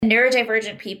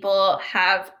neurodivergent people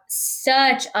have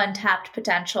such untapped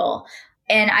potential.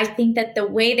 And I think that the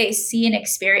way they see and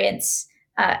experience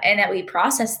and that we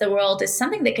process the world is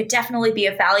something that could definitely be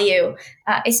of value,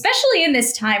 especially in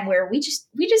this time where we just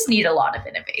need a lot of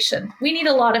innovation. We need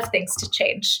a lot of things to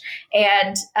change.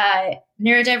 And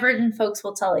neurodivergent folks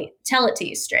will tell it to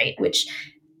you straight, which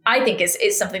I think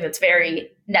is something that's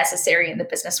very necessary in the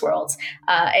business world.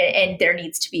 And there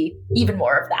needs to be even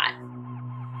more of that.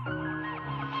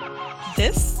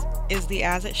 This is the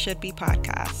As It Should Be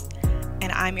podcast,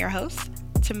 and I'm your host,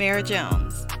 Tamara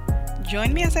Jones.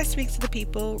 Join me as I speak to the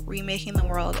people remaking the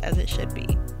world as it should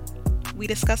be. We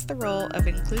discuss the role of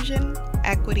inclusion,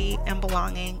 equity, and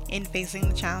belonging in facing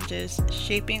the challenges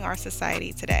shaping our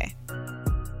society today.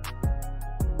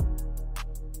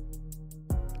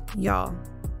 Y'all,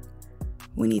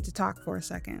 we need to talk for a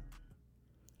second.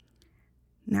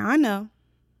 Now I know,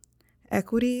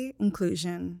 equity,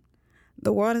 inclusion,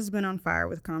 the world has been on fire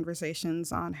with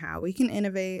conversations on how we can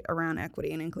innovate around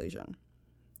equity and inclusion.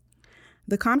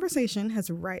 The conversation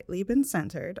has rightly been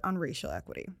centered on racial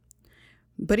equity.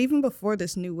 But even before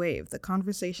this new wave, the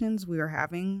conversations we were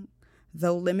having,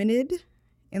 though limited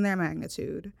in their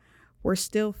magnitude, were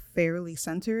still fairly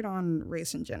centered on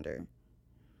race and gender.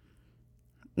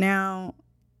 Now,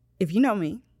 if you know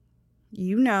me,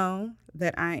 you know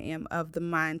that I am of the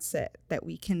mindset that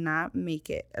we cannot make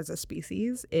it as a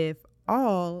species if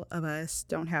all of us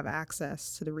don't have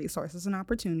access to the resources and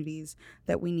opportunities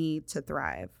that we need to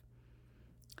thrive.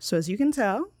 So as you can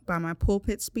tell by my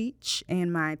pulpit speech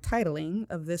and my titling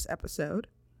of this episode,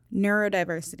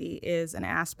 neurodiversity is an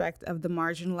aspect of the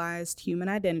marginalized human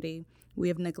identity we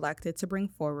have neglected to bring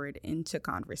forward into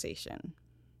conversation.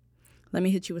 Let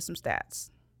me hit you with some stats.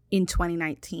 In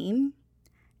 2019,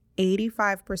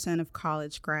 85% of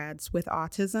college grads with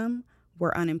autism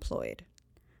were unemployed.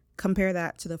 Compare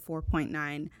that to the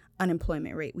 4.9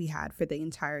 unemployment rate we had for the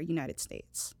entire United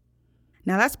States.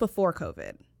 Now that's before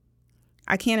COVID.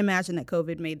 I can't imagine that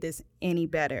COVID made this any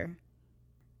better.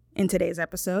 In today's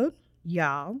episode,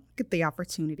 y'all get the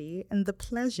opportunity and the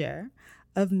pleasure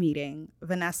of meeting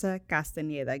Vanessa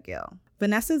Castañeda Gill.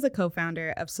 Vanessa is a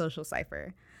co-founder of Social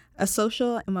Cipher, a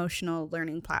social emotional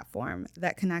learning platform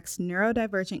that connects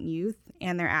neurodivergent youth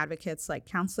and their advocates like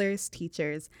counselors,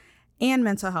 teachers, and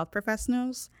mental health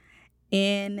professionals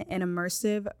in an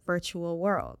immersive virtual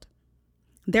world.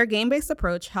 Their game-based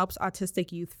approach helps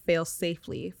autistic youth fail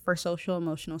safely for social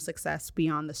emotional success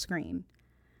beyond the screen.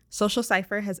 Social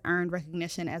Cipher has earned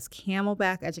recognition as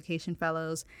Camelback Education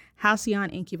Fellows,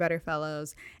 Halcyon Incubator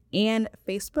Fellows, and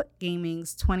Facebook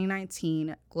Gaming's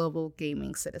 2019 Global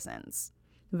Gaming Citizens.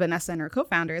 Vanessa and her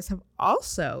co-founders have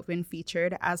also been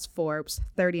featured as Forbes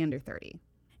 30 Under 30.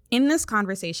 In this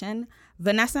conversation,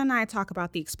 Vanessa and I talk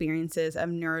about the experiences of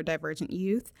neurodivergent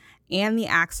youth and the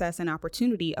access and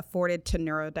opportunity afforded to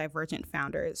neurodivergent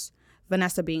founders,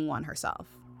 Vanessa being one herself.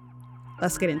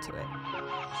 Let's get into it.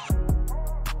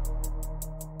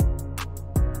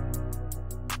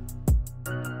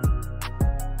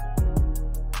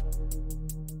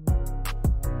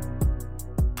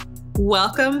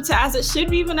 Welcome to As It Should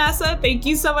Be, Vanessa. Thank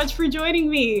you so much for joining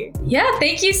me. Yeah,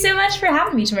 thank you so much for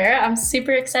having me, Tamara. I'm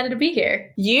super excited to be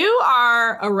here. You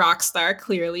are a rock star,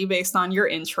 clearly, based on your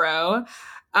intro.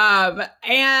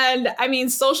 And I mean,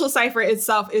 Social Cipher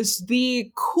itself is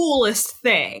the coolest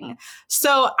thing.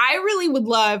 So I really would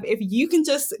love if you can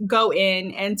just go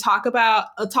in and talk a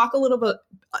little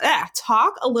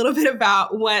bit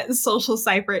about what Social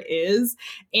Cipher is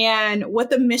and what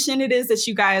the mission it is that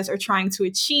you guys are trying to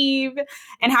achieve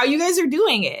and how you guys are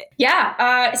doing it.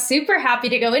 Yeah, super happy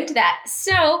to go into that.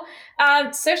 So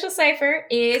Social Cipher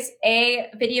is a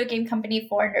video game company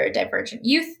for neurodivergent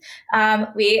youth.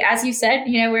 We, as you said,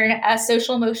 we're a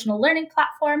social emotional learning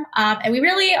platform, and we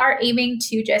really are aiming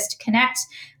to just connect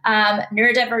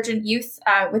neurodivergent youth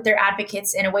with their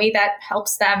advocates in a way that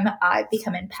helps them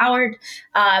become empowered,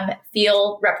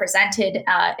 feel represented,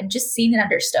 and just seen and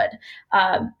understood.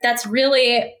 That's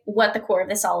really what the core of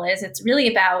this all is. It's really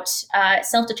about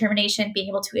self-determination, being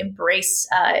able to embrace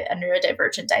a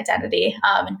neurodivergent identity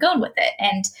and going with it.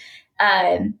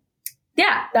 And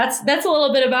yeah, that's a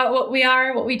little bit about what we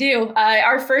are, what we do.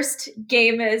 Our first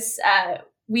game is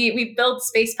we build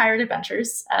space pirate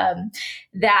adventures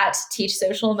that teach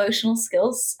social emotional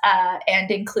skills and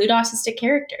include autistic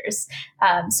characters.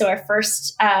 So our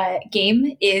first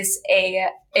game is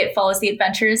it follows the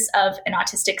adventures of an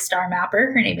autistic star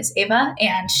mapper. Her name is Ava,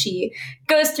 and she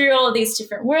goes through all of these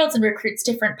different worlds and recruits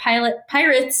different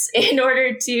pirates in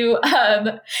order to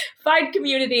find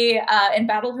community and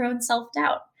battle her own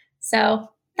self-doubt. So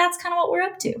that's kind of what we're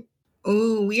up to.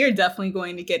 Ooh, we are definitely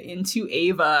going to get into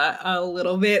Ava a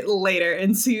little bit later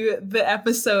into the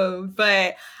episode.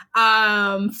 But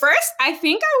first, I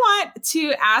think I want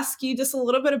to ask you just a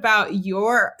little bit about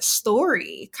your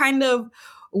story, kind of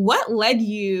what led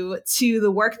you to the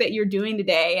work that you're doing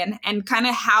today, and kind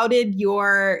of how did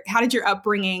your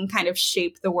upbringing kind of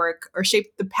shape the work or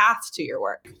shape the path to your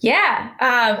work?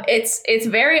 Yeah, it's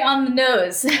very on the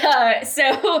nose.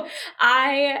 So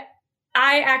I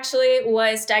I actually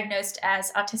was diagnosed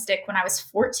as autistic when I was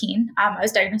 14. I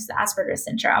was diagnosed with Asperger's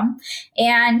syndrome,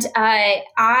 and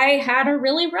I had a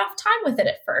really rough time with it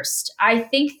at first. I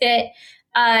think that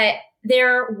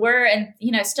there were, and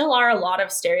still are, a lot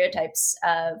of stereotypes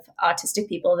of autistic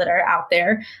people that are out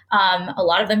there. A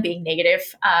lot of them being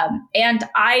negative, and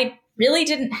I really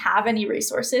didn't have any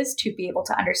resources to be able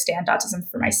to understand autism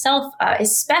for myself,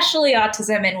 especially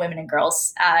autism in women and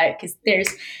girls, because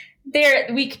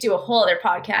we could do a whole other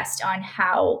podcast on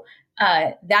how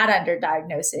that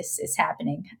underdiagnosis is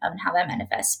happening and how that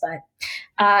manifests. But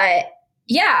I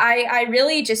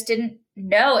really just didn't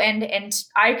know. And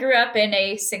I grew up in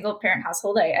a single parent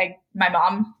household. My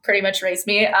mom pretty much raised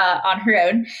me on her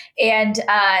own. And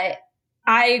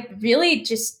I really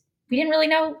we didn't really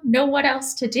know what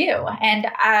else to do. And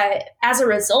as a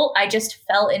result, I just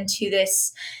fell into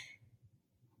this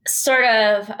sort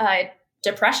of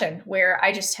depression where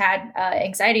I just had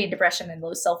anxiety and depression and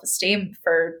low self-esteem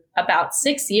for about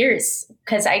 6 years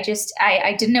because I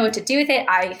didn't know what to do with it.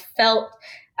 I felt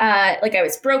like I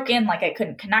was broken, like I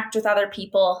couldn't connect with other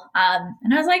people.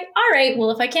 And I was like, all right,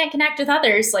 well, if I can't connect with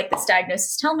others, like this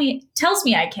diagnosis tells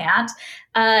me I can't,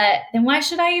 then why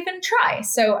should I even try?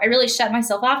 So I really shut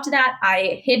myself off to that.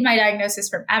 I hid my diagnosis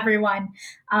from everyone.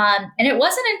 And it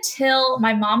wasn't until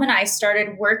my mom and I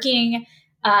started working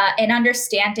and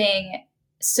understanding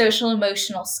social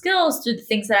emotional skills through the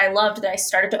things that I loved that I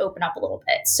started to open up a little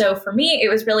bit. So for me, it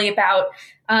was really about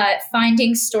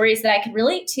finding stories that I could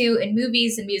relate to in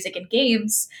movies and music and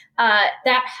games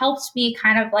that helped me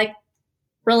kind of like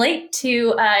relate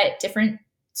to different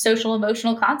social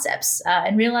emotional concepts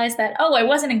and realize that, oh, I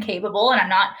wasn't incapable and I'm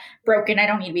not broken. I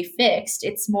don't need to be fixed.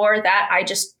 It's more that I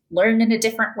just learned in a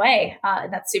different way.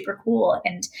 And that's super cool.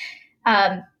 And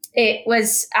it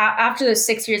was after those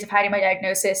 6 years of hiding my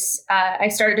diagnosis, I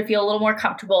started to feel a little more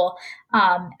comfortable.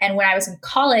 And when I was in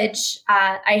college,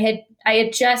 I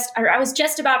was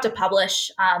just about to publish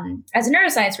as a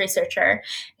neuroscience researcher.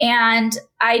 And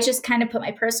I just kind of put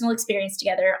my personal experience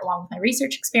together along with my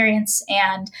research experience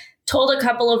and told a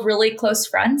couple of really close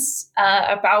friends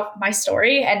about my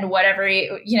story and whatever,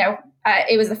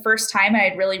 it was the first time I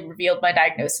had really revealed my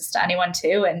diagnosis to anyone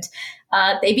too. And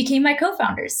they became my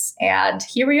co-founders. And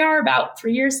here we are about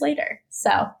 3 years later.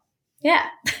 So, yeah.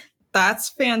 That's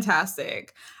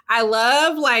fantastic. I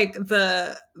love like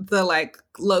the like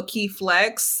low key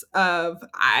flex of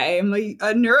I'm a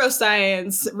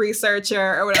neuroscience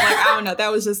researcher or whatever. Like, I don't know.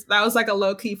 That was like a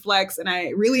low key flex, and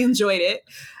I really enjoyed it.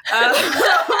 I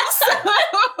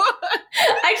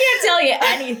can't tell you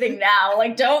anything now.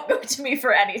 Like, don't go to me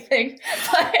for anything.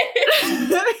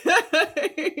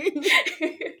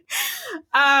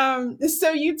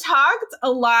 So you talked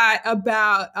a lot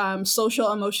about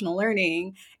social emotional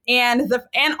learning. And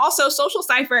also Social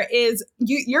Cipher is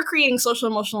you're creating social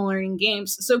emotional learning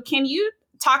games. So can you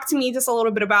talk to me just a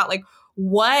little bit about like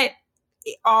what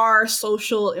are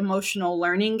social emotional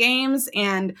learning games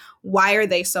and why are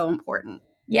they so important?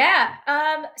 Yeah.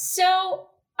 So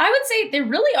I would say there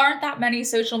really aren't that many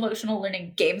social emotional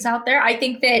learning games out there. I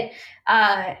think that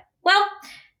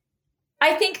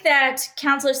I think that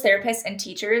counselors, therapists, and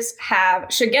teachers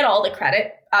should get all the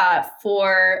credit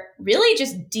for really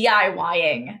just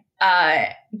DIYing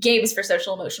games for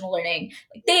social emotional learning.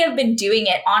 Like, they have been doing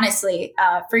it honestly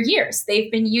for years.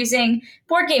 They've been using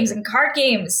board games and card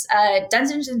games,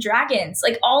 Dungeons and Dragons,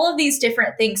 like all of these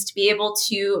different things to be able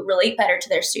to relate better to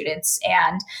their students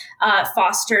and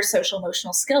foster social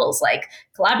emotional skills like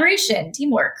collaboration,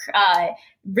 teamwork,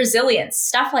 resilience,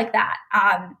 stuff like that.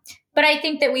 But I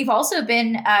think that we've also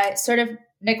been sort of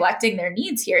neglecting their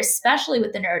needs here, especially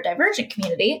with the neurodivergent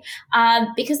community,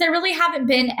 because there really haven't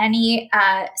been any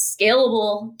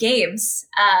scalable games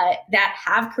that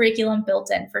have curriculum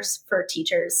built in for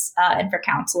teachers and for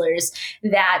counselors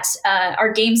that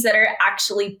are games that are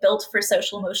actually built for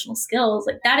social emotional skills.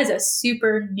 Like, that is a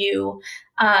super new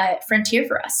frontier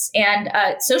for us. And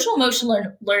social emotional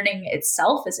learning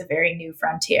itself is a very new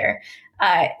frontier.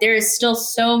 There is still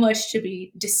so much to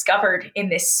be discovered in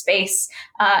this space.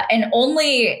 And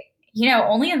only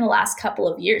in the last couple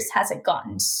of years has it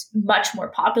gotten much more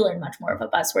popular and much more of a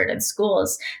buzzword in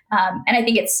schools. And I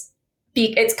think it's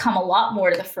it's come a lot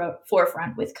more to the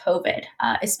forefront with COVID,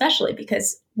 especially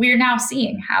because we're now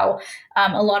seeing how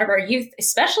a lot of our youth,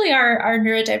 especially our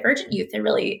neurodivergent youth, are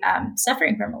really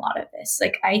suffering from a lot of this.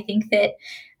 Like, I think that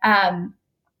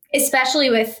especially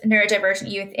with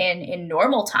neurodivergent youth in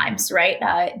normal times, right?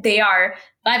 They are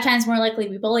 5 times more likely to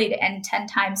be bullied and 10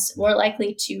 times more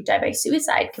likely to die by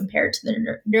suicide compared to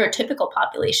the neurotypical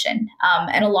population.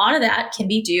 And a lot of that can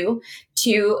be due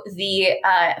to the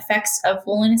effects of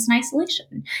loneliness and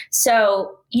isolation.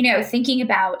 So, thinking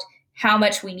about how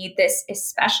much we need this,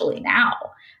 especially now,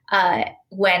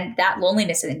 when that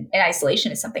loneliness and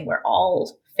isolation is something we're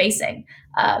all facing,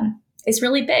 is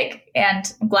really big.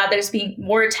 And I'm glad there's being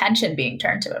more attention being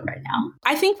turned to it right now.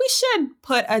 I think we should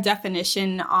put a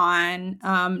definition on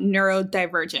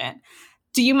neurodivergent.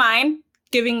 Do you mind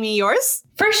giving me yours?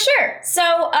 For sure.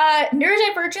 So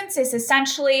neurodivergence is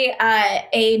essentially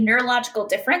a neurological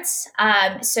difference.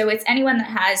 So it's anyone that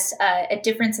has a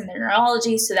difference in their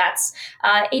neurology. So that's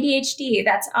ADHD,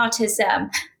 that's autism.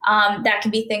 That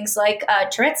can be things like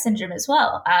Tourette's syndrome as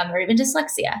well, or even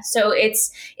dyslexia. So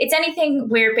it's anything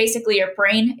where basically your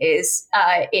brain is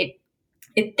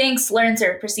it thinks, learns,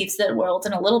 or perceives the world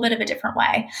in a little bit of a different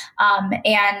way.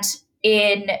 And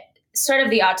in sort of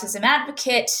the autism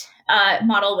advocate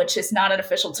model, which is not an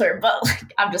official term, but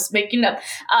I'm just making it up.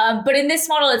 But in this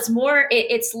model,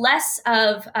 it's less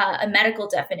of a medical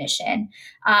definition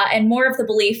and more of the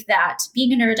belief that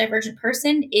being a neurodivergent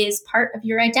person is part of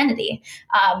your identity.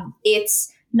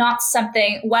 It's not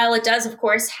something, while it does, of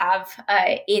course, have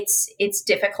its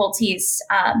difficulties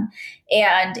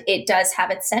and it does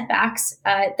have its setbacks,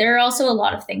 there are also a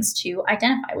lot of things to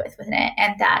identify within it.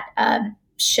 And that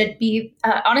should be,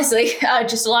 honestly,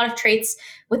 just a lot of traits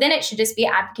within it should just be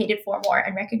advocated for more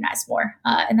and recognized more.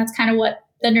 And that's kind of what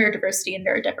the neurodiversity and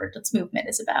neurodivergence movement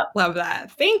is about. Love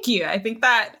that. Thank you. I think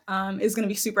that is going to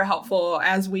be super helpful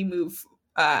as we move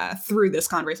through this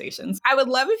conversation. I would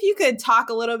love if you could talk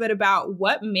a little bit about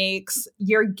what makes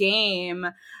your game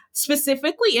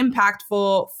specifically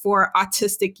impactful for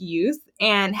autistic youth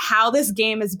and how this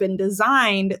game has been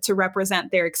designed to represent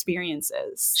their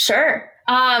experiences. Sure.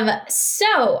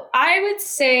 So I would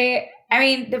say,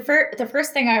 the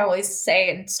first thing I always say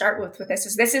and start with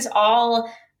this is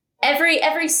all,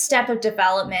 every step of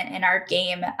development in our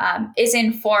game is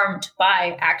informed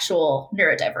by actual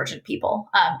neurodivergent people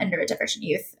and neurodivergent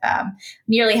youth.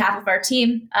 Nearly half of our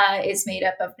team is made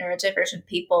up of neurodivergent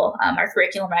people. Our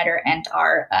curriculum writer and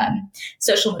our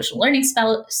social emotional learning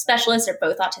specialist are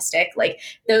both autistic. Like,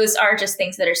 those are just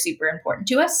things that are super important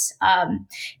to us.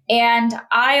 And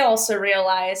I also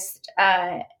realized,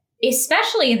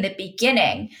 especially in the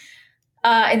beginning,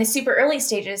 in the super early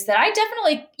stages, that I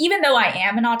definitely, even though I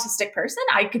am an autistic person,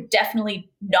 I could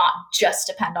definitely not just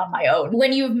depend on my own.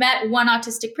 When you've met one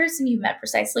autistic person, you've met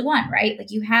precisely one, right? Like,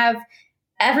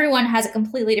 everyone has a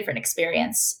completely different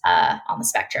experience on the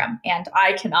spectrum, and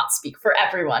I cannot speak for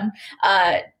everyone,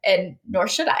 and nor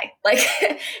should I.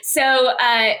 So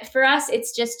for us,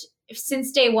 it's just,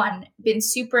 since day one, been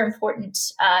super important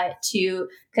to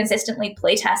consistently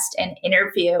playtest and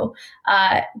interview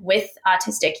with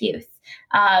autistic youth.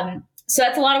 So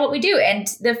that's a lot of what we do. And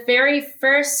the very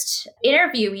first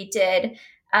interview we did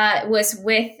was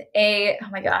with oh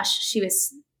my gosh, she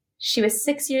was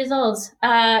 6 years old.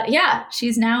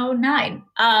 She's now 9.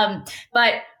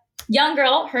 But young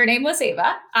girl, her name was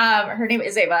Ava. Her name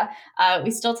is Ava.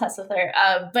 We still test with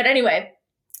her. But anyway,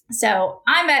 so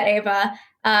I met Ava.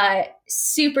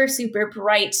 Super, super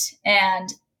bright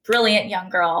and brilliant young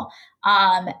girl.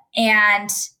 And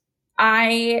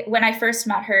when I first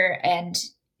met her, and,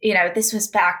 this was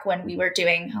back when we were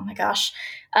doing, oh my gosh,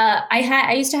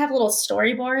 I used to have little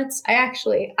storyboards. I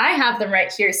have them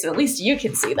right here, so at least you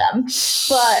can see them.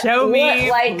 But show me,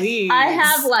 please. I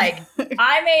have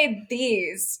I made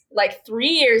these 3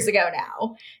 years ago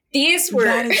now. These were,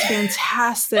 that is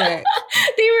fantastic.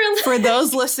 They were, for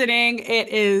those listening, it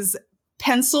is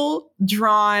pencil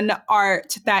drawn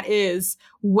art that is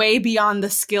way beyond the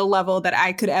skill level that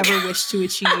I could ever wish to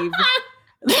achieve.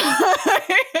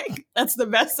 That's the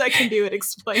best I can do at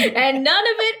explaining. And none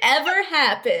of it ever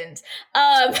happened.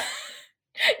 None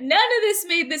of this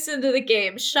made this into the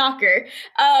game. Shocker.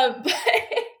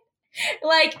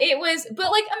 Imagine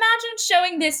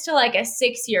showing this to a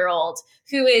 6-year-old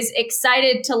who is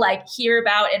excited to hear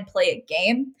about and play a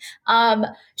game.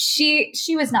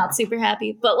 She was not super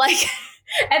happy, but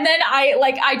and then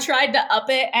I tried to up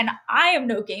it, and I am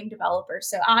no game developer.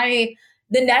 So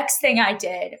the next thing I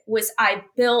did was I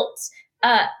built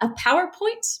a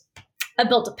PowerPoint.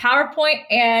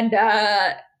 And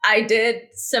I did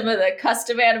some of the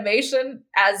custom animation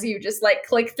as you just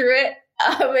click through it.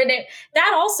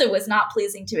 That also was not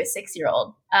pleasing to a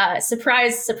 6-year-old.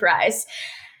 Surprise, surprise.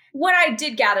 What I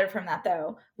did gather from that,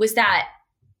 though, was that,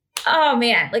 oh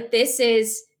man, like this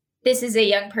is a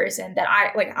young person that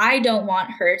I don't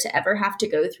want her to ever have to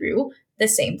go through the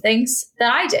same things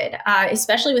that I did,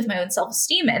 especially with my own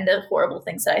self-esteem and the horrible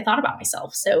things that I thought about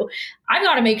myself. So I've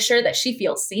got to make sure that she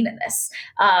feels seen in this.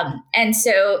 And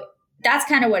so that's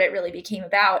kind of what it really became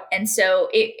about. And so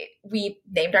we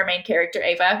named our main character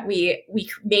Ava. We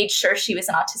made sure she was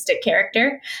an autistic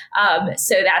character.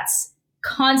 So that's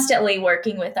constantly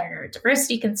working with our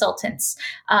neurodiversity consultants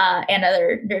and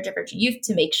other neurodivergent youth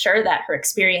to make sure that her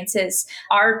experiences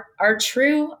are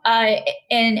true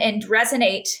and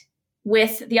resonate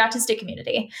with the autistic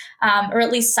community, or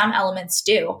at least some elements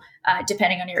do,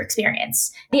 depending on your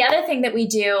experience. The other thing that we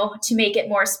do to make it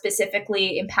more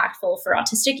specifically impactful for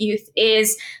autistic youth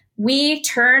is we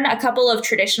turn a couple of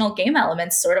traditional game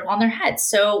elements sort of on their heads.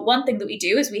 So one thing that we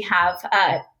do is we have,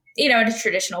 in a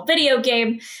traditional video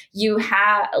game, you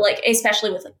have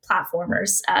especially with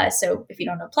platformers. So if you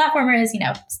don't know what platformer is,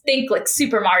 think like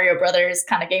Super Mario Brothers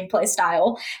kind of gameplay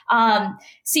style.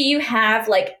 So you have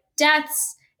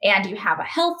deaths, and you have a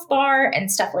health bar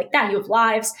and stuff like that. You have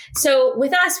lives. So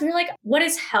with us, we were like, what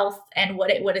is health and what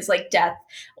is death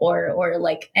or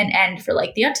like an end for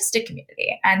the autistic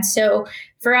community? And so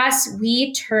for us,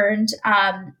 we turned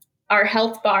our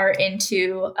health bar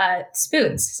into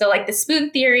spoons. So the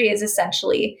spoon theory is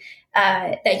essentially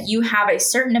that you have a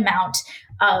certain amount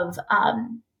of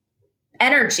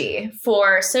energy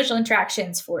for social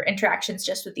interactions, for interactions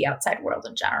just with the outside world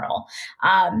in general.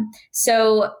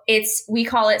 So we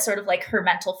call it sort of her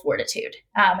mental fortitude.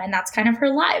 And that's kind of her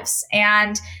lives.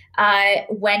 And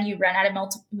when you run out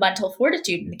of mental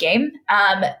fortitude in the game,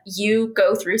 you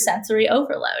go through sensory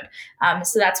overload.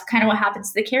 So that's kind of what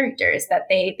happens to the character, is that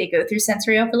they go through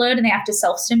sensory overload and they have to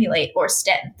self-stimulate or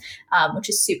stim, which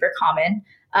is super common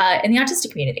in the autistic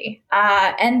community.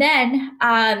 And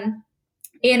then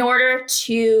in order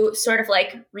to sort of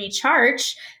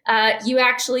recharge, you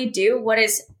actually do what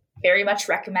is very much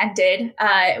recommended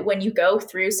when you go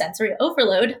through sensory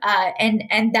overload.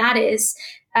 And that is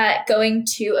going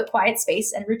to a quiet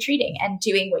space and retreating and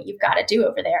doing what you've got to do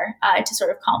over there to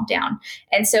sort of calm down.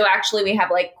 And so actually we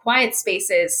have quiet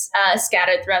spaces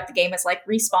scattered throughout the game as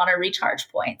respawn or recharge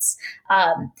points.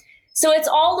 So it's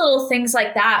all little things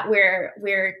like that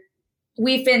where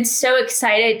we've been so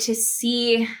excited to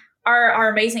see our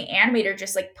amazing animator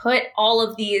just put all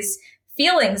of these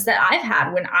feelings that I've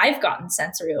had when I've gotten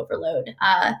sensory overload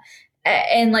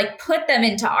and put them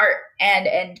into art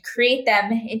and create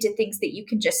them into things that you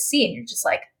can just see. And you're just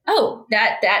oh,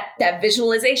 that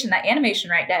visualization, that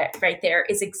animation right there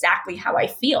is exactly how I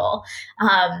feel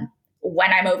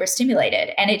when I'm overstimulated.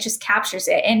 And it just captures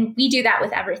it. And we do that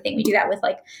with everything. We do that with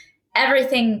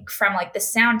everything from the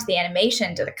sound to the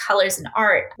animation to the colors and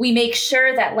art. We make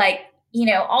sure that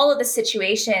all of the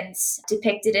situations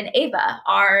depicted in Ava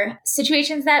are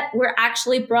situations that were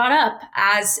actually brought up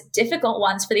as difficult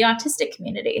ones for the autistic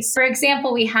community. For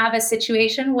example, we have a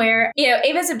situation where,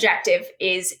 Ava's objective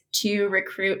is to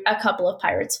recruit a couple of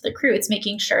pirates for the crew. It's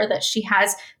making sure that she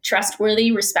has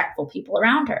trustworthy, respectful people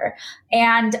around her.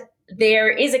 And there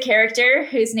is a character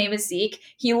whose name is Zeke.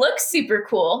 He looks super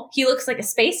cool. He looks like a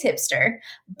space hipster,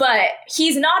 but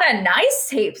he's not a nice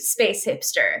space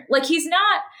hipster.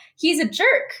 He's a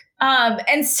jerk.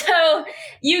 And so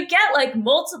you get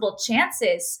multiple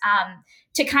chances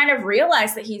to kind of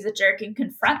realize that he's a jerk and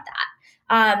confront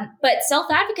that. But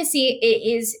self-advocacy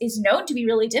is known to be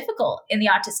really difficult in the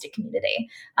autistic community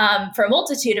for a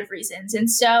multitude of reasons. And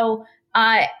so,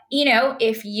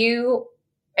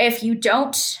 if you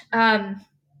don't,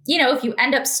 if you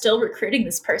end up still recruiting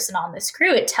this person on this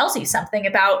crew, it tells you something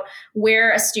about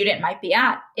where a student might be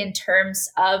at in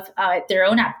terms of their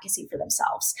own advocacy for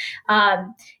themselves.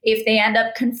 If they end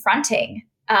up confronting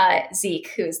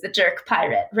Zeke, who's the jerk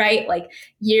pirate, right?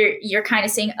 You're kind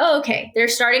of saying, oh, okay, they're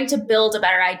starting to build a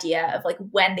better idea of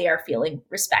when they are feeling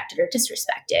respected or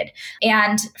disrespected.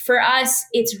 And for us,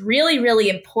 it's really, really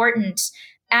important,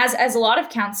 as a lot of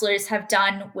counselors have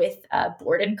done with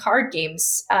board and card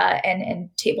games and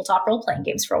tabletop role-playing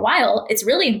games for a while, it's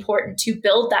really important to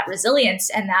build that resilience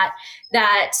and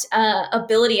that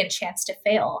ability and chance to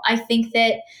fail. I think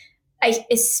that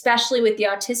especially with the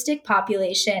autistic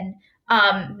population,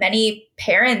 many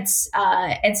parents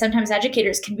and sometimes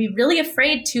educators can be really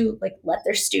afraid to let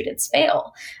their students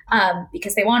fail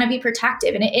because they want to be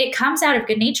protective. And it comes out of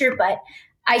good nature, but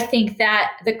I think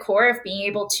that the core of being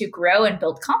able to grow and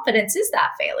build confidence is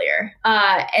that failure.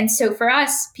 And so for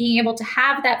us, being able to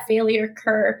have that failure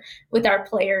occur with our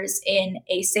players in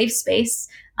a safe space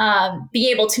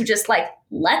being able to just like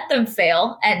let them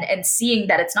fail and seeing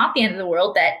that it's not the end of the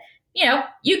world, that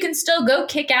you can still go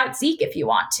kick out Zeke if you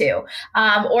want to.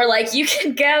 Or like you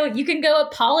can go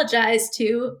apologize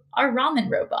to our ramen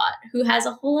robot who has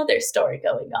a whole other story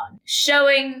going on,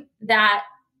 showing that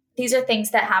these are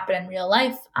things that happen in real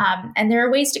life. And there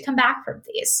are ways to come back from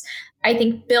these. I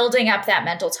think building up that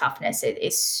mental toughness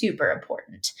is super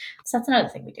important. So that's another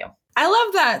thing we do. I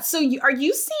love that. So are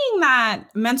you seeing that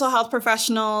mental health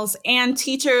professionals and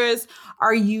teachers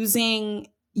are using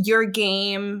your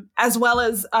game as well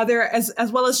as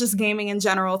just gaming in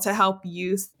general to help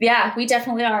youth? Yeah, we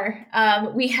definitely are.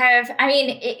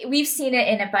 We've seen it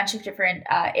in a bunch of different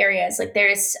areas. Like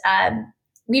there's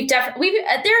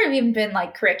there have even been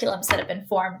like curriculums that have been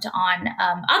formed on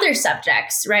other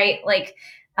subjects, right? Like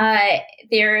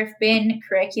there have been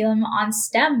curriculum on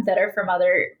STEM that are from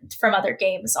other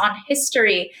games, on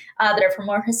history that are from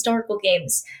more historical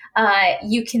games.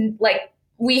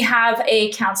 We have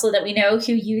a counselor that we know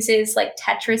who uses like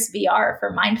Tetris VR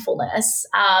for mindfulness,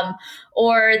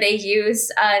 or they use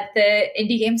the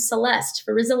indie game Celeste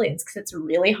for resilience because it's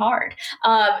really hard.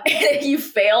 You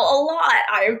fail a lot.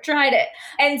 I've tried it.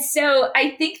 And so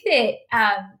I think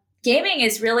that gaming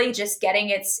is really just getting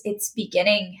its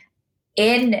beginning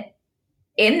in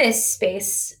this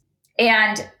space.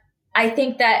 And I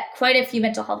think that quite a few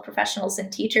mental health professionals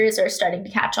and teachers are starting to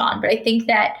catch on, but I think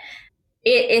that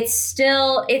it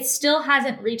still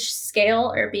hasn't reached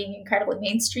scale or being incredibly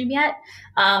mainstream yet,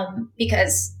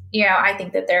 because I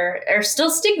think that there are still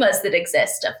stigmas that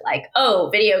exist of like, oh,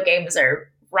 video games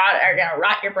are gonna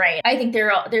rot your brain. I think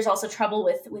there's also trouble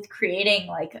with creating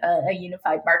like a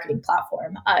unified marketing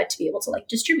platform to be able to like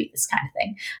distribute this kind of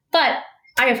thing. But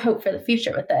I have hope for the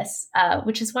future with this,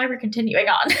 which is why we're continuing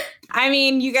on. I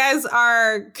mean, you guys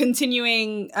are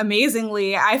continuing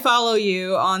amazingly. I follow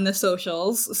you on the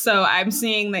socials, so I'm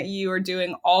seeing that you are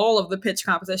doing all of the pitch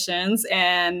competitions,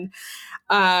 and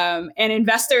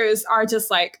investors are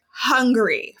just like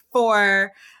hungry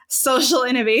for social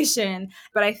innovation.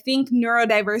 But I think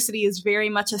neurodiversity is very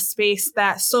much a space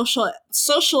that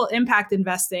social impact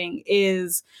investing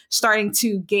is starting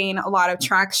to gain a lot of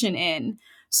traction in.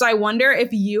 So I wonder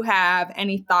if you have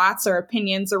any thoughts or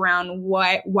opinions around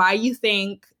why you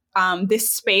think this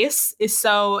space is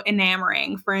so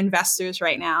enamoring for investors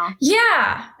right now.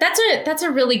 Yeah, that's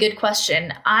a really good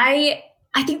question. I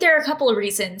think there are a couple of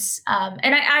reasons, and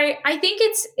I think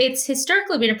it's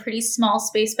historically been a pretty small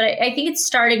space, but I think it's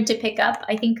starting to pick up.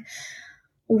 I think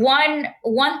one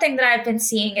thing that I've been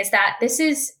seeing is that this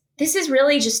is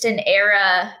really just an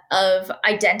era of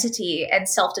identity and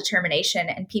self-determination,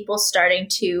 and people starting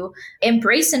to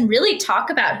embrace and really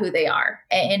talk about who they are,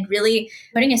 and really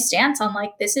putting a stance on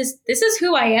like, this is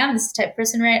who I am, this is the type of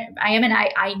person I am, and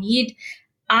I need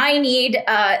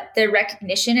the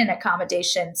recognition and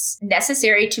accommodations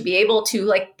necessary to be able to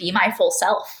like be my full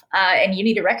self. And you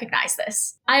need to recognize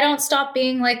this. I don't stop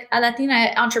being like a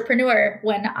Latina entrepreneur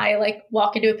when I like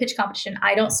walk into a pitch competition.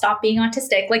 I don't stop being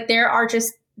autistic. Like there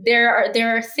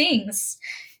are things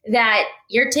that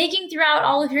you're taking throughout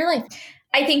all of your life.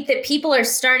 I think that people are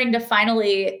starting to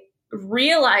finally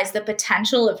realize the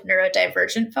potential of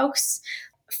neurodivergent folks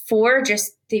for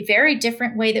just the very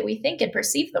different way that we think and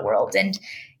perceive the world. And,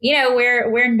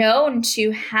 we're known to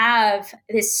have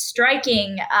this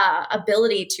striking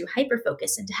ability to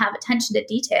hyperfocus and to have attention to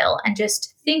detail and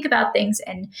just think about things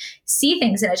and see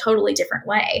things in a totally different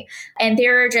way. And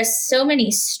there are just so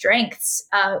many strengths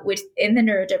within the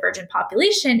neurodivergent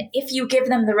population if you give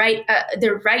them the right,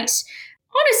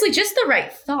 honestly, just the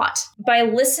right thought. By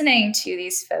listening to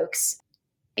these folks,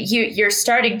 you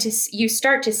start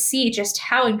to see just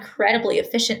how incredibly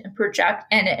efficient and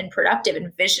productive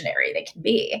and visionary they can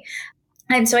be.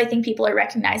 And so I think people are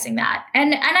recognizing that.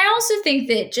 And I also think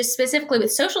that just specifically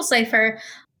with Social Cipher,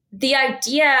 the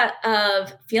idea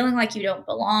of feeling like you don't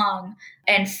belong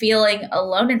and feeling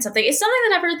alone in something is something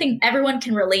that everyone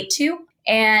can relate to,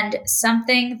 and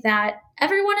something that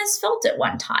everyone has felt at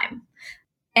one time.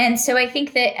 And so I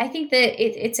think that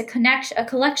it's a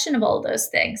collection of all of those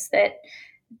things that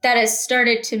has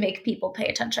started to make people pay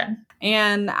attention.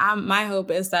 And my hope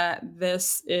is that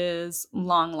this is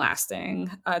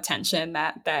long-lasting attention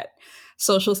that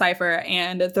Social Cipher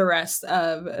and the rest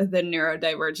of the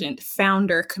neurodivergent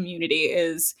founder community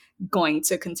is going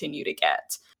to continue to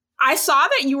get. I saw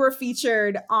that you were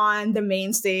featured on the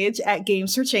main stage at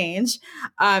Games for Change,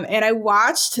 and I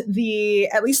watched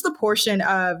at least the portion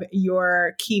of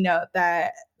your keynote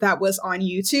that was on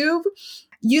YouTube.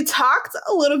 You talked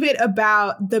a little bit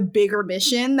about the bigger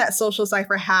mission that Social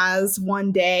Cipher has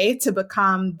one day to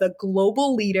become the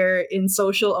global leader in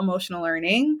social emotional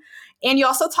learning. And you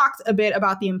also talked a bit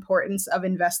about the importance of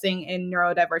investing in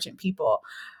neurodivergent people.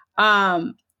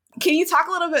 Can you talk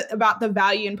a little bit about the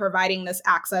value in providing this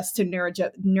access to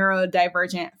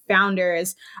neurodivergent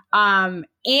founders,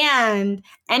 and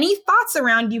any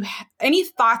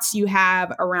thoughts you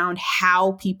have around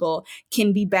how people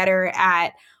can be better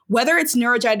at, whether it's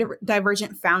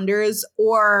neurodivergent founders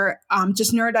or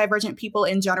just neurodivergent people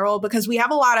in general, because we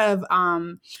have a lot of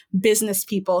business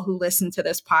people who listen to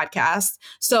this podcast.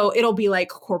 So it'll be like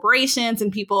corporations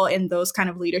and people in those kind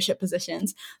of leadership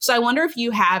positions. So I wonder if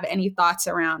you have any thoughts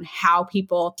around how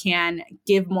people can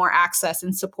give more access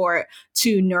and support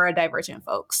to neurodivergent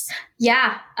folks.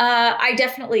 Yeah, I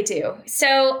definitely do.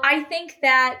 So I think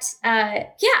that, I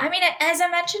mean, as I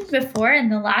mentioned before in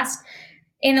the last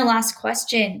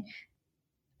question,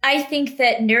 I think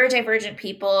that neurodivergent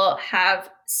people have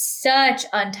such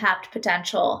untapped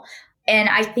potential. And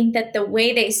I think that the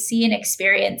way they see and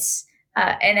experience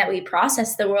and that we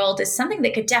process the world is something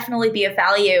that could definitely be of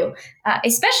value,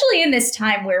 especially in this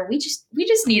time where we just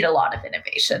need a lot of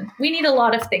innovation. We need a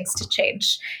lot of things to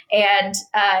change. And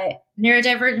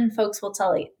neurodivergent folks will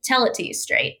tell it to you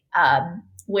straight.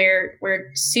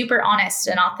 We're super honest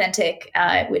and authentic,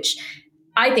 which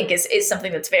I think is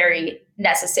something that's very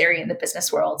necessary in the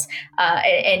business world.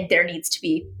 And there needs to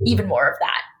be even more of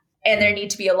that. And there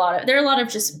are a lot of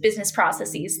just business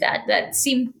processes that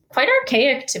seem quite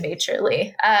archaic to me,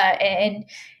 truly. And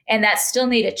that still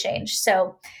need to change.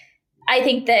 So I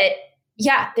think that,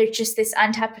 there's just this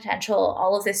untapped potential.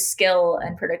 All of this skill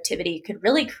and productivity could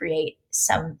really create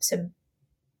some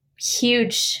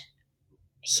huge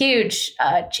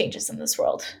changes in this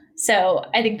world. So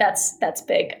I think that's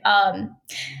big.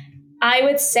 I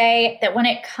would say that when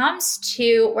it comes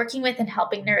to working with and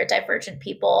helping neurodivergent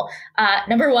people,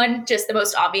 number one, just the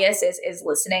most obvious is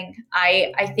listening.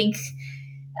 I think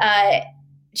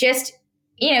just,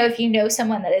 if you know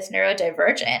someone that is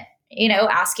neurodivergent,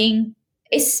 asking,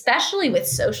 especially with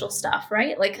social stuff,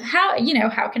 right? Like how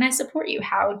can I support you?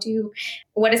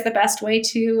 What is the best way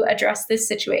to address this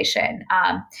situation?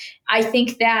 I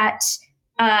think that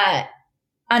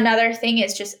another thing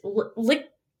is just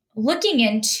looking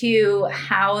into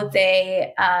how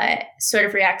they sort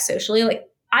of react socially. Like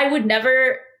I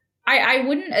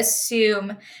wouldn't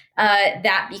assume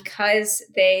that because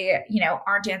they,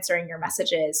 aren't answering your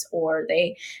messages, or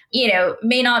they,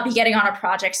 may not be getting on a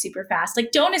project super fast.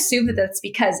 Like, don't assume that that's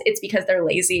because they're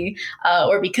lazy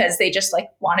or because they just like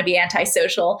want to be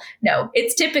antisocial. No,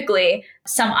 it's typically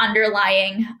some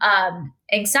underlying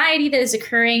anxiety that is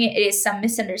occurring. It is some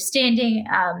misunderstanding.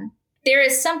 There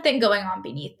is something going on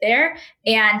beneath there.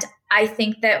 And I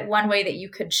think that one way that you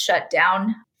could shut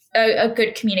down a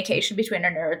good communication between a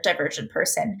neurodivergent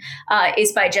person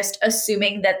is by just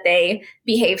assuming that they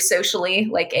behave socially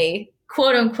like a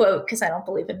quote unquote, because I don't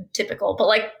believe in typical, but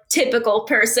like typical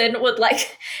person would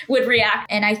react.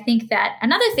 And I think that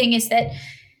another thing is that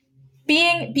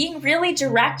being really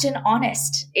direct and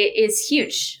honest is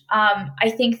huge. I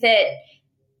think that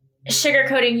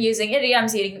sugarcoating, using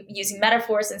idioms, using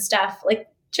metaphors and stuff, like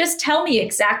just tell me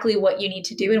exactly what you need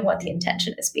to do and what the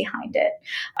intention is behind it.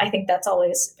 I think that's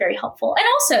always very helpful. And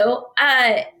also,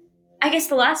 I guess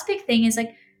the last big thing is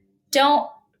like, don't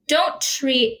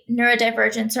treat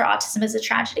neurodivergence or autism as a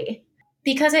tragedy,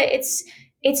 because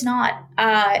it's not.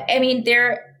 I mean,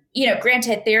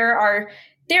 granted, there are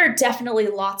definitely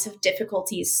lots of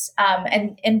difficulties.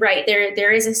 And right,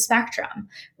 there is a spectrum,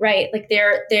 right? Like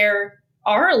there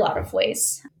are a lot of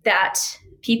ways that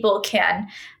people can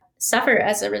suffer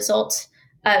as a result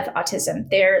of autism.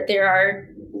 There are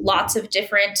lots of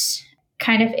different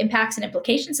kind of impacts and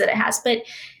implications that it has, but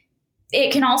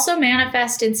it can also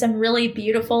manifest in some really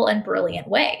beautiful and brilliant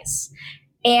ways.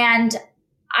 And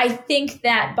I think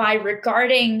that by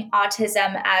regarding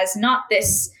autism as not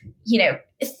this,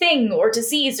 thing or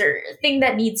disease or thing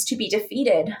that needs to be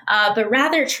defeated, but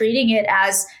rather treating it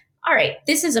as, all right,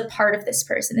 this is a part of this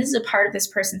person. This is a part of this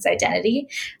person's identity.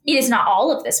 It is not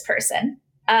all of this person.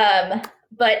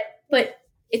 But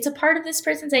it's a part of this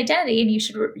person's identity, and you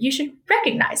should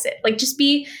recognize it. Like, just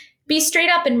be straight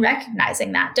up in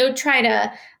recognizing that. Don't try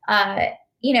to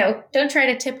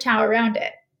tiptoe around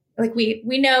it. Like we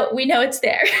know it's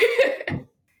there.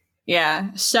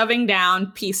 Yeah. Shoving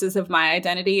down pieces of my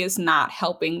identity is not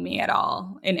helping me at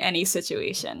all in any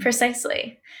situation.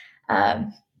 Precisely.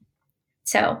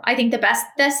 So I think the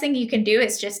best thing you can do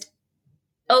is just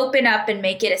open up and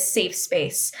make it a safe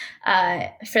space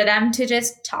for them to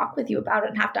just talk with you about it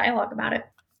and have dialogue about it.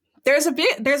 There's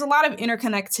a lot of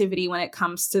interconnectivity when it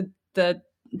comes to the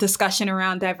discussion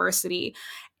around diversity,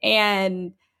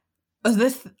 and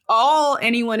all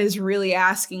anyone is really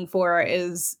asking for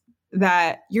is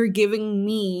that you're giving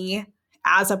me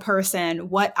as a person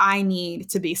what I need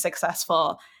to be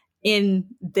successful in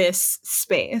this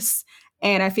space.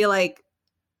 And I feel like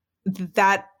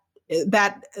that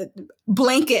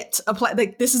blanket apply,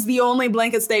 like this is the only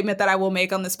blanket statement that I will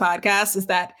make on this podcast, is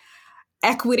that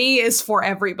equity is for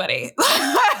everybody.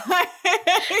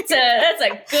 That's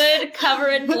a good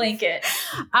covering blanket.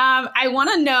 I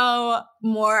want to know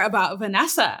more about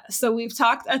Vanessa. So we've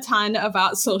talked a ton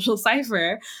about Social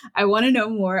Cipher. I want to know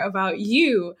more about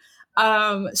you.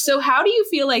 So how do you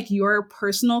feel like your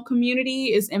personal community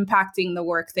is impacting the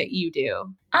work that you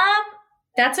do?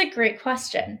 That's a great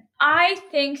question. I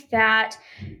think that,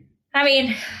 I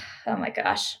mean, oh my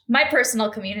gosh, my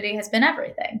personal community has been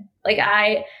everything. Like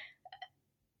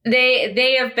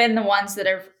they have been the ones that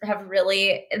have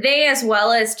really, they, as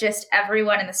well as just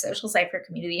everyone in the Social Cipher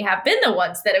community, have been the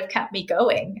ones that have kept me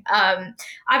going.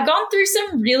 I've gone through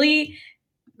some really,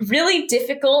 really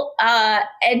difficult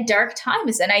and dark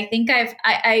times, and I think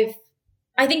I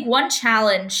think one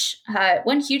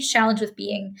huge challenge with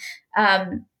being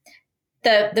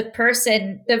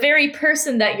the very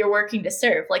person that you're working to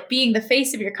serve, like being the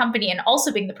face of your company and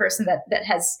also being the person that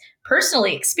has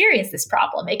personally experienced this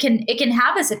problem. It can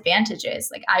have its advantages.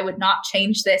 Like, I would not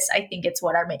change this. I think it's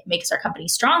what makes our company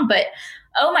strong. But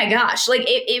oh my gosh, like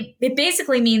it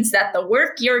basically means that the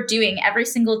work you're doing every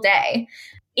single day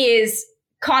is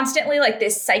constantly like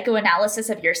this psychoanalysis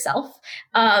of yourself,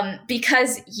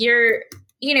 because you're,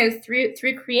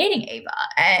 through creating Ava.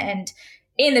 And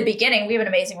in the beginning, we have an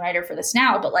amazing writer for this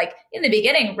now, but like in the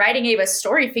beginning, writing Ava's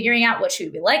story, figuring out what she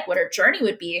would be like, what her journey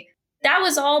would be, that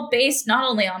was all based not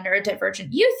only on neurodivergent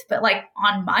youth, but like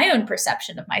on my own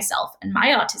perception of myself and my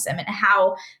autism and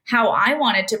how I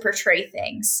wanted to portray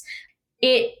things.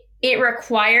 It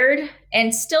required,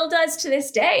 and still does to this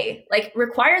day, like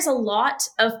requires a lot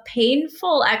of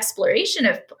painful exploration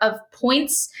of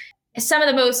points, some of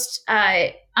the most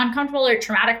uncomfortable or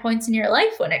traumatic points in your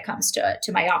life when it comes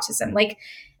to my autism. Like,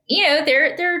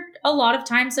 there are a lot of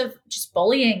times of just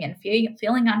bullying and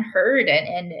feeling unheard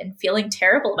and feeling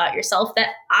terrible about yourself that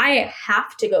I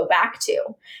have to go back to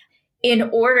in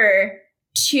order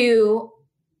to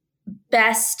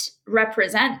best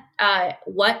represent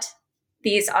what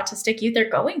these autistic youth are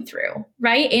going through,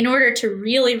 right? In order to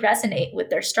really resonate with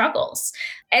their struggles.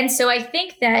 And so I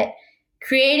think that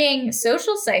creating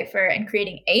Social Cipher and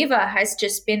creating Ava has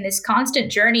just been this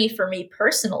constant journey for me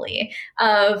personally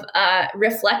of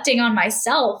reflecting on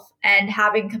myself and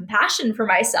having compassion for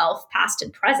myself, past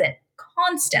and present,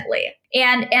 constantly.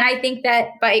 And I think that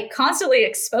by constantly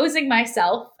exposing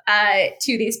myself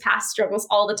to these past struggles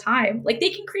all the time, like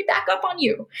they can creep back up on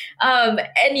you,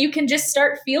 and you can just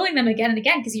start feeling them again and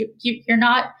again, because you're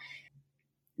not.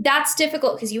 That's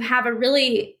difficult because you have a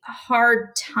really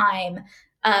hard time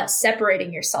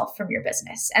separating yourself from your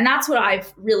business. And that's what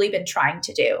I've really been trying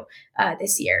to do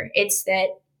this year. It's that,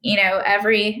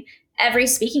 every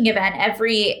speaking event,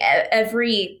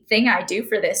 everything I do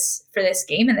for this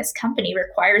game and this company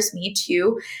requires me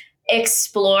to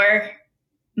explore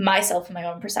myself and my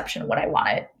own perception of what I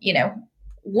wanted,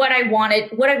 what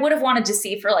I would have wanted to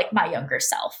see for like my younger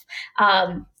self.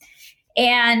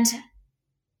 And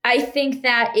I think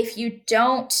that if you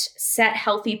don't set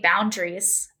healthy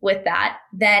boundaries with that,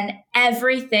 then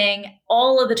everything,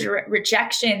 all of the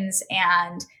rejections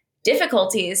and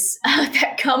difficulties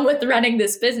that come with running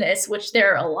this business, which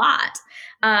there are a lot,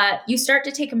 you start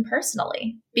to take them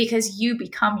personally because you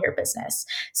become your business.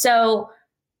 So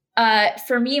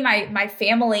for me, my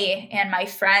family and my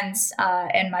friends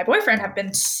and my boyfriend have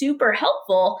been super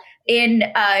helpful in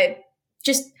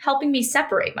just helping me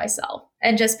separate myself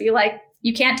and just be like,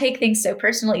 you can't take things so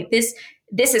personally. This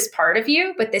is part of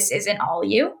you, but this isn't all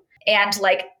you. And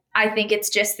like, I think it's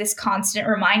just this constant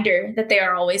reminder that they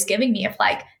are always giving me of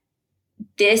like,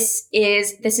 this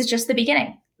is just the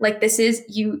beginning. Like, this is,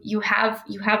 you have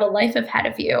a life ahead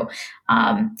of you.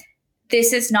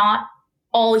 This is not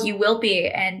all you will be.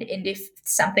 And if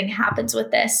something happens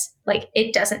with this, like,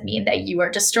 it doesn't mean that you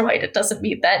are destroyed. It doesn't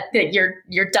mean that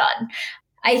you're done.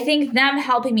 I think them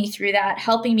helping me through that,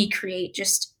 helping me create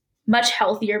just much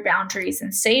healthier boundaries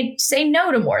and say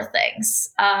no to more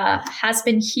things has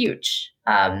been huge.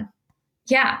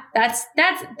 Yeah, that's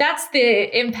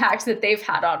the impact that they've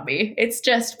had on me. It's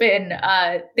just been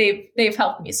they've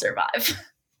helped me survive.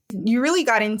 You really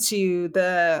got into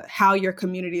how your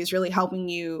community is really helping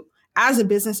you as a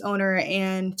business owner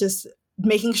and just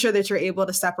making sure that you're able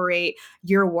to separate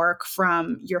your work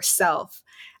from yourself.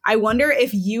 I wonder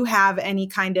if you have any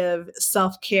kind of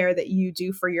self-care that you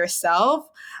do for yourself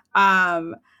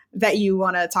that you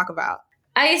want to talk about.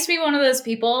 I used to be one of those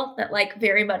people that like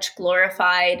very much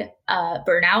glorified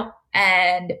burnout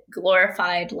and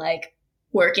glorified like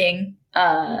working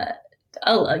 12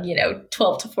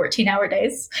 to 14 hour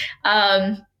days.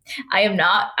 I am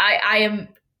not. I am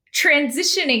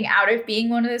transitioning out of being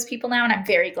one of those people now, and I'm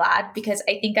very glad, because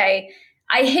I think I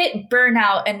hit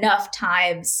burnout enough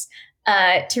times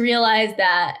to realize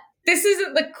that this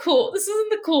isn't the cool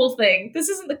thing. This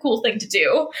isn't the cool thing to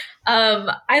do.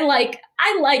 I like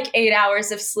 8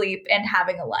 hours of sleep and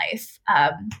having a life.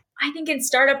 I think in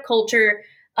startup culture,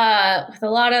 with a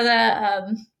lot of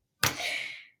the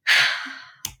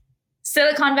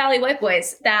Silicon Valley white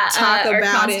boys that are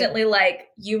constantly like,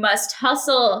 you must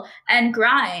hustle and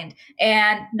grind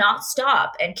and not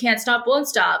stop and can't stop, won't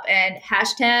stop, and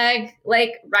hashtag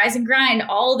like rise and grind,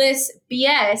 all this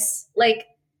BS. Like,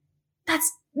 that's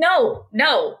no,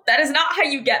 that is not how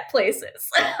you get places.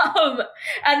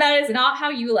 And that is not how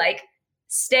you like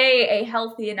stay a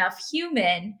healthy enough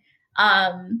human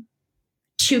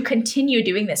to continue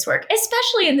doing this work,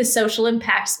 especially in the social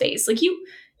impact space. Like you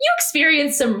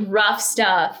experience some rough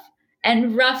stuff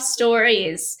and rough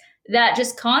stories that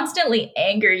just constantly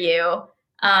anger you.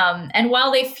 And while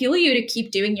they fuel you to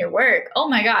keep doing your work, oh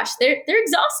my gosh, they're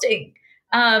exhausting.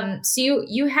 So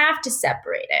you have to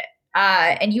separate it,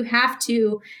 and you have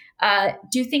to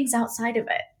do things outside of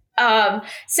it.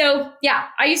 So yeah,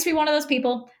 I used to be one of those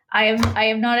people. I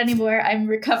am not anymore. I'm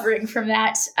recovering from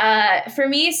that. For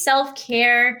me,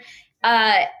 self-care,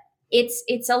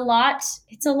 it's a lot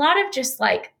of just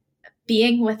like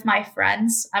being with my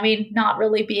friends. I mean, not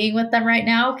really being with them right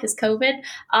now because COVID,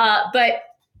 but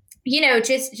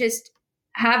just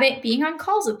being on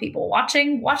calls with people,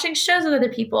 watching shows with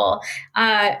other people.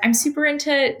 I'm super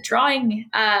into drawing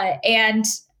and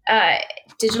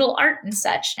digital art and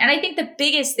such. And I think the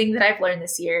biggest thing that I've learned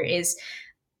this year is,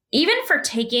 even for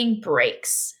taking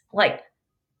breaks, like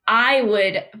I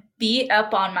would beat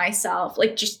up on myself,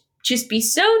 like just be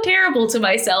so terrible to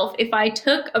myself if I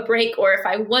took a break, or if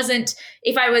I was,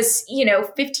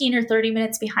 15 or 30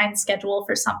 minutes behind schedule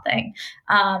for something.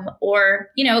 Or,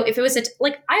 if it was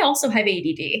I also have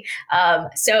ADD.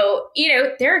 So,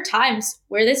 there are times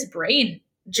where this brain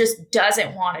just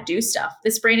doesn't want to do stuff.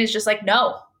 This brain is just like,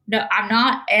 no, I'm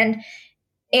not. And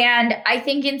I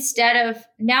think instead of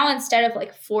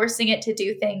like forcing it to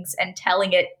do things and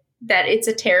telling it that it's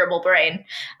a terrible brain,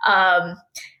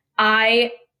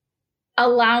 I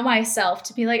allow myself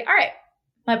to be like, all right,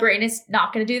 my brain is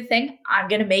not going to do the thing. I'm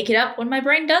going to make it up when my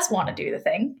brain does want to do the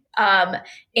thing.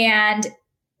 And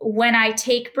when I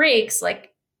take breaks,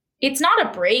 like, it's not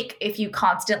a break if you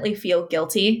constantly feel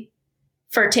guilty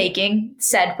for taking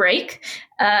said break.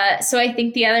 So I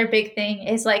think the other big thing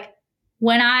is like,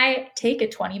 when I take a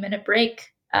 20-minute break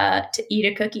to eat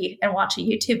a cookie and watch a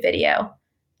YouTube video,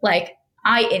 like,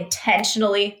 I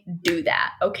intentionally do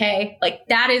that, okay? Like,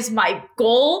 that is my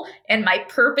goal and my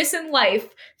purpose in life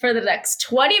for the next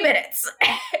 20 minutes.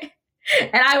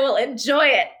 And I will enjoy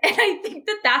it. And I think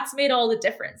that that's made all the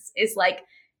difference, is like,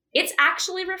 it's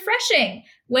actually refreshing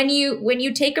when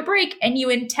you take a break and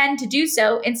you intend to do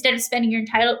so, instead of spending your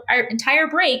entire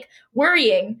break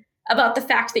worrying about the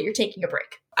fact that you're taking a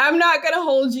break. I'm not going to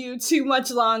hold you too much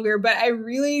longer, but I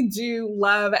really do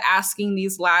love asking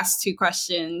these last two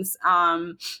questions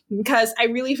because I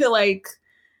really feel like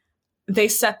they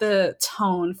set the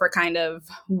tone for kind of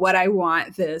what I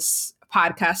want this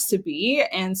podcast to be.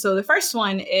 And so the first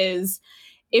one is,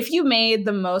 if you made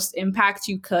the most impact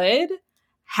you could,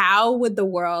 how would the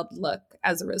world look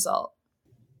as a result?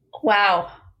 Wow.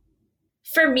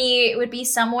 For me, it would be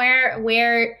somewhere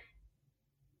where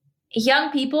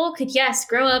young people could, yes,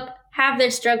 grow up, have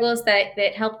their struggles that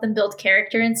help them build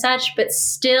character and such, but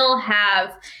still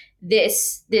have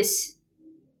this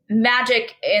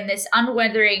magic and this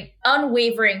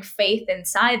unwavering faith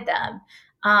inside them,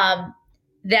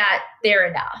 that they're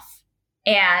enough.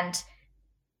 And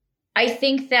I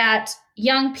think that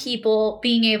young people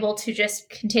being able to just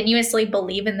continuously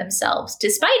believe in themselves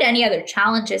despite any other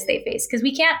challenges they face, because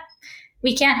we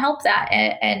can't help that,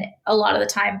 and a lot of the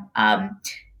time,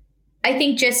 I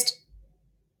think just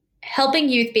helping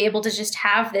youth be able to just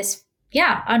have this,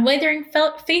 unwavering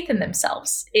faith in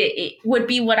themselves, it would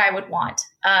be what I would want.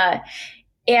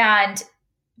 And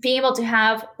being able to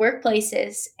have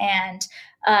workplaces and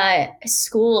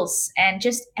schools and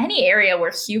just any area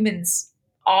where humans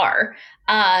are,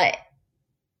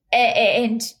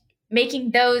 and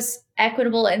making those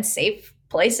equitable and safe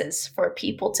places for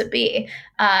people to be,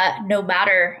 no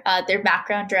matter their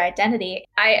background or identity.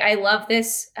 I love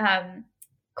this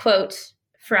quote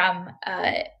from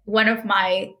one of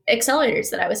my accelerators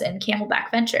that I was in,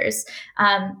 Camelback Ventures,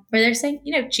 where they're saying,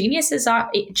 genius is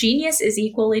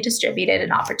equally distributed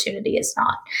and opportunity is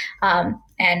not.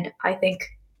 And I think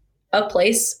a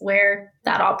place where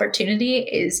that opportunity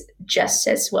is just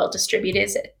as well distributed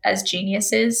as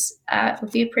genius is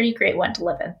would be a pretty great one to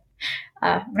live in.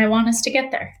 And I want us to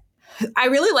get there. I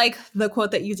really like the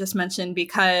quote that you just mentioned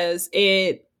because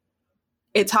it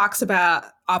talks about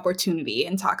opportunity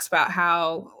and talks about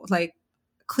how, like,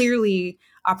 clearly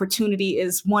opportunity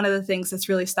is one of the things that's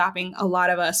really stopping a lot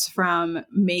of us from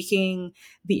making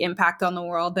the impact on the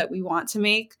world that we want to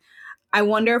make. I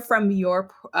wonder, from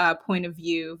your point of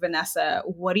view, Vanessa,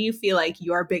 what do you feel like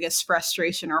your biggest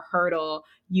frustration or hurdle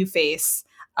you face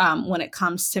when it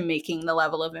comes to making the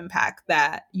level of impact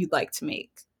that you'd like to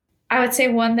make? I would say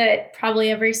one that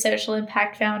probably every social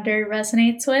impact founder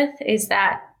resonates with is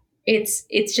that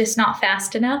it's just not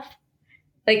fast enough.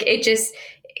 Like, it just,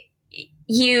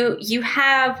 you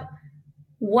have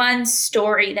one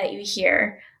story that you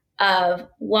hear of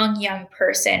one young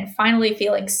person finally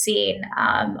feeling seen,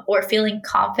 or feeling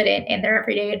confident in their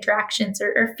everyday interactions,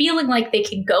 or feeling like they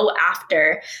can go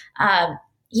after that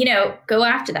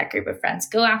group of friends,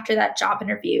 go after that job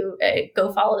interview,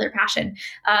 go follow their passion.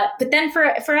 But then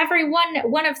for every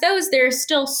one of those, there's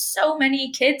still so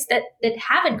many kids that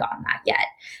haven't gotten that yet.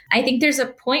 I think there's a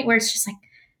point where it's just like,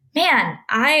 man,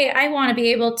 I want to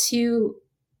be able to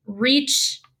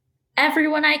reach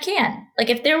everyone I can. Like,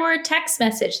 if there were a text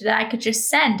message that I could just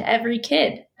send every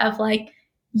kid of like,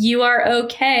 you are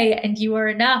okay and you are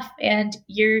enough and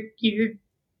you're the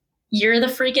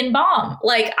freaking bomb.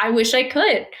 Like, I wish I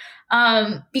could.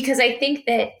 Because I think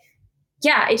that,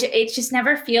 it just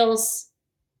never feels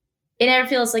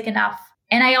like enough.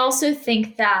 And I also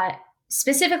think that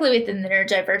specifically within the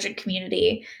neurodivergent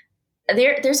community,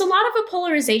 there's a lot of a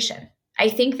polarization. I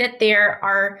think that there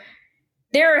are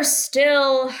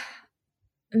still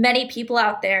many people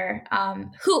out there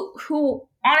who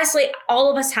honestly, all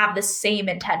of us have the same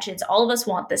intentions. All of us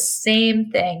want the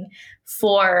same thing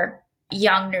for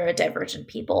young neurodivergent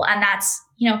people. And that's,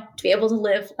 to be able to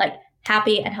live like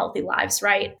happy and healthy lives,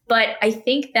 right? But I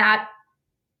think that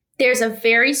there's a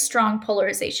very strong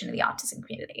polarization in the autism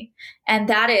community. And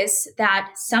that is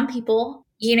that some people,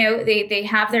 they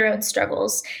have their own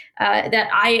struggles that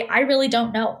I really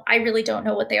don't know. I really don't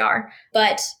know what they are,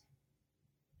 but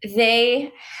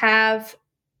they have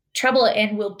trouble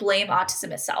and will blame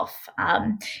autism itself.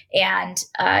 Or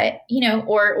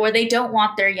they don't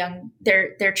want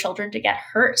their children to get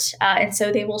hurt. And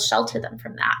so they will shelter them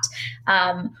from that.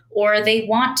 Or they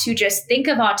want to just think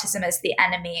of autism as the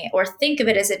enemy, or think of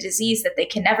it as a disease that they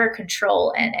can never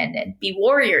control and be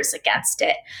warriors against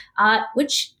it,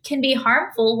 which can be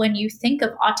harmful when you think of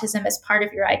autism as part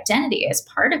of your identity, as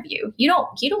part of you. You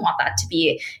don't want that to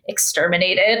be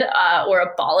exterminated or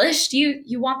abolished.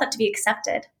 You want that to be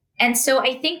accepted. And so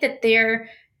I think that there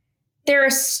are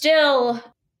still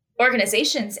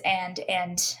organizations and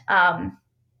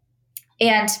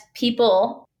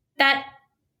people that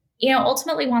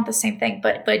ultimately want the same thing,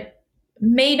 but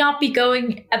may not be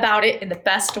going about it in the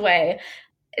best way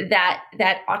that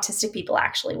autistic people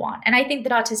actually want. And I think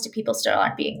that autistic people still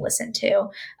aren't being listened to.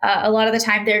 A lot of the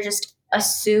time, they're just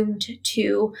assumed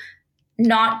to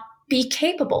not be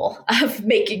capable of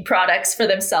making products for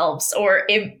themselves or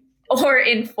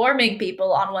informing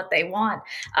people on what they want,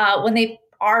 when they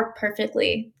are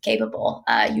perfectly capable.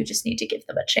 You just need to give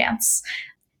them a chance.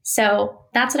 So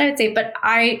that's what I would say. But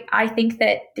I think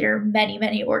that there are many,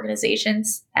 many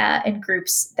organizations and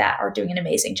groups that are doing an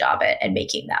amazing job at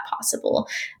making that possible.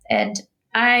 And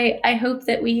I hope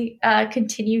that we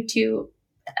continue to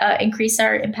increase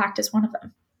our impact as one of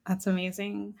them. That's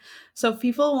amazing. So if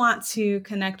people want to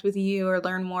connect with you or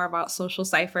learn more about Social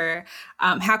Cipher,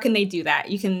 how can they do that?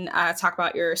 You can talk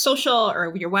about your social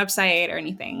or your website or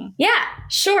anything. Yeah,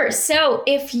 sure. So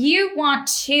if you want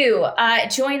to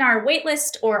join our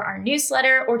waitlist or our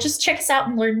newsletter, or just check us out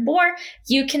and learn more,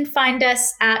 you can find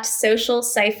us at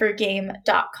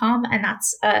socialciphergame.com, and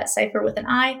that's Cipher with an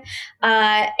I.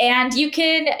 And you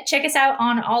can check us out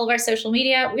on all of our social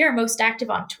media. We are most active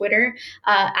on Twitter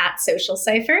at Social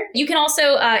Cipher. You can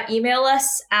also email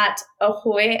us at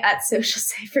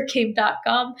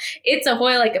ahoy@socialciphergame.com. It's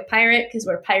ahoy like a pirate because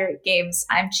we're pirate games.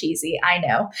 I'm cheesy, I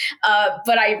know.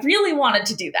 But I really wanted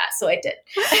to do that, so I did.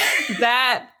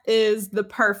 That is the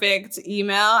perfect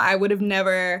email. I would have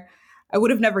never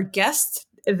guessed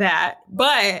that,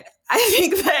 but I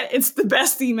think that it's the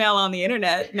best email on the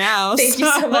internet now. Thank you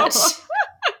so much.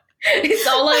 It's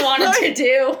all I wanted to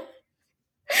do.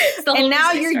 And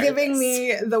now you're giving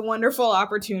me the wonderful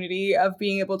opportunity of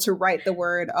being able to write the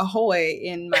word ahoy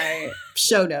in my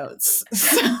show notes.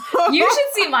 You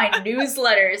should see my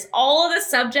newsletters. All of the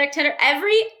subject header,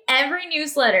 every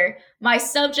newsletter, my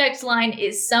subject line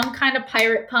is some kind of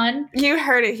pirate pun. You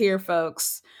heard it here,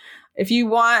 folks. If you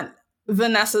want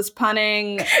Vanessa's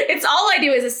punning, it's all I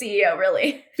do as a CEO,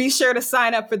 really. Be sure to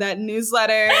sign up for that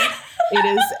newsletter. It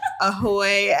is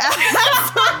ahoy.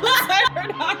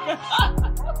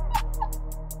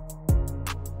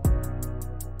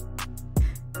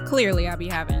 Clearly, I be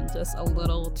having just a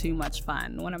little too much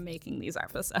fun when I'm making these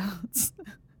episodes.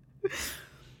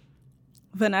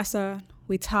 Vanessa,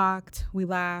 we talked, we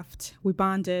laughed, we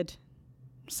bonded.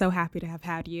 So happy to have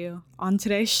had you on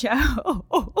today's show.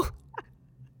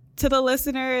 To the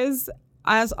listeners,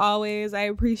 as always, I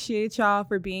appreciate y'all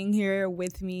for being here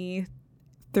with me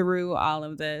through all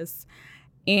of this.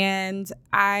 And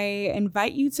I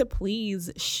invite you to please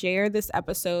share this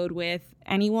episode with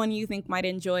anyone you think might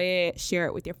enjoy it. Share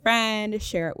it with your friend,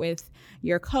 share it with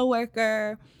your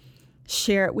coworker,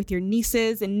 share it with your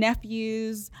nieces and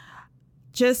nephews.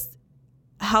 Just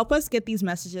help us get these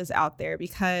messages out there,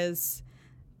 because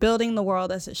building the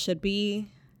world as it should be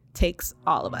takes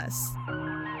all of us.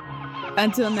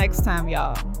 Until next time,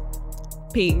 y'all.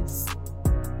 Peace.